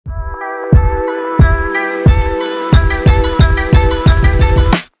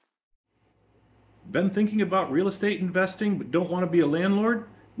Been thinking about real estate investing but don't want to be a landlord?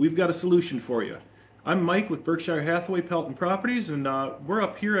 We've got a solution for you. I'm Mike with Berkshire Hathaway Pelton Properties, and we're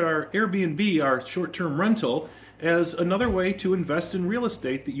up here at our Airbnb, our short-term rental, as another way to invest in real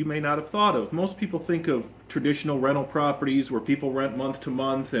estate that you may not have thought of. Most people think of traditional rental properties where people rent month to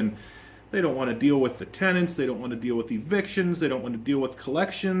month and they don't want to deal with the tenants, they don't want to deal with evictions, they don't want to deal with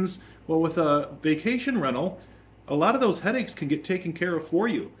collections. Well, with a vacation rental, a lot of those headaches can get taken care of for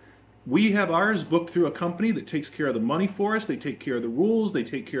you. We have ours booked through a company that takes care of the money for us. They take care of the rules. They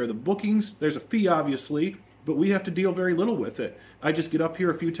take care of the bookings. There's a fee, obviously, but we have to deal very little with it. I just get up here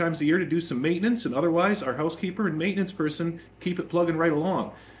a few times a year to do some maintenance, and otherwise our housekeeper and maintenance person keep it plugging right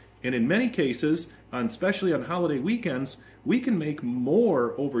along. And in many cases, especially on holiday weekends, we can make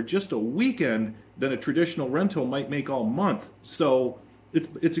more over just a weekend than a traditional rental might make all month. So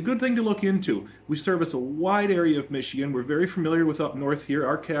it's a good thing to look into. We service a wide area of Michigan. We're very familiar with up north here.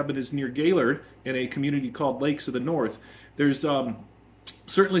 Our cabin is near Gaylord in a community called Lakes of the North. There's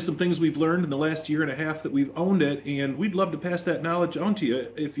certainly some things we've learned in the last year and a half that we've owned it, and we'd love to pass that knowledge on to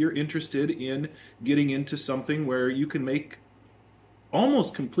you if you're interested in getting into something where you can make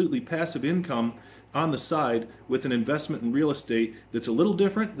almost completely passive income on the side with an investment in real estate that's a little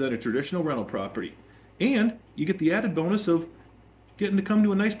different than a traditional rental property. And you get the added bonus of getting to come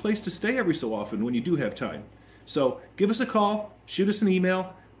to a nice place to stay every so often when you do have time. So give us a call, shoot us an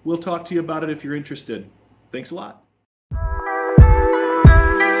email. We'll talk to you about it if you're interested. Thanks a lot.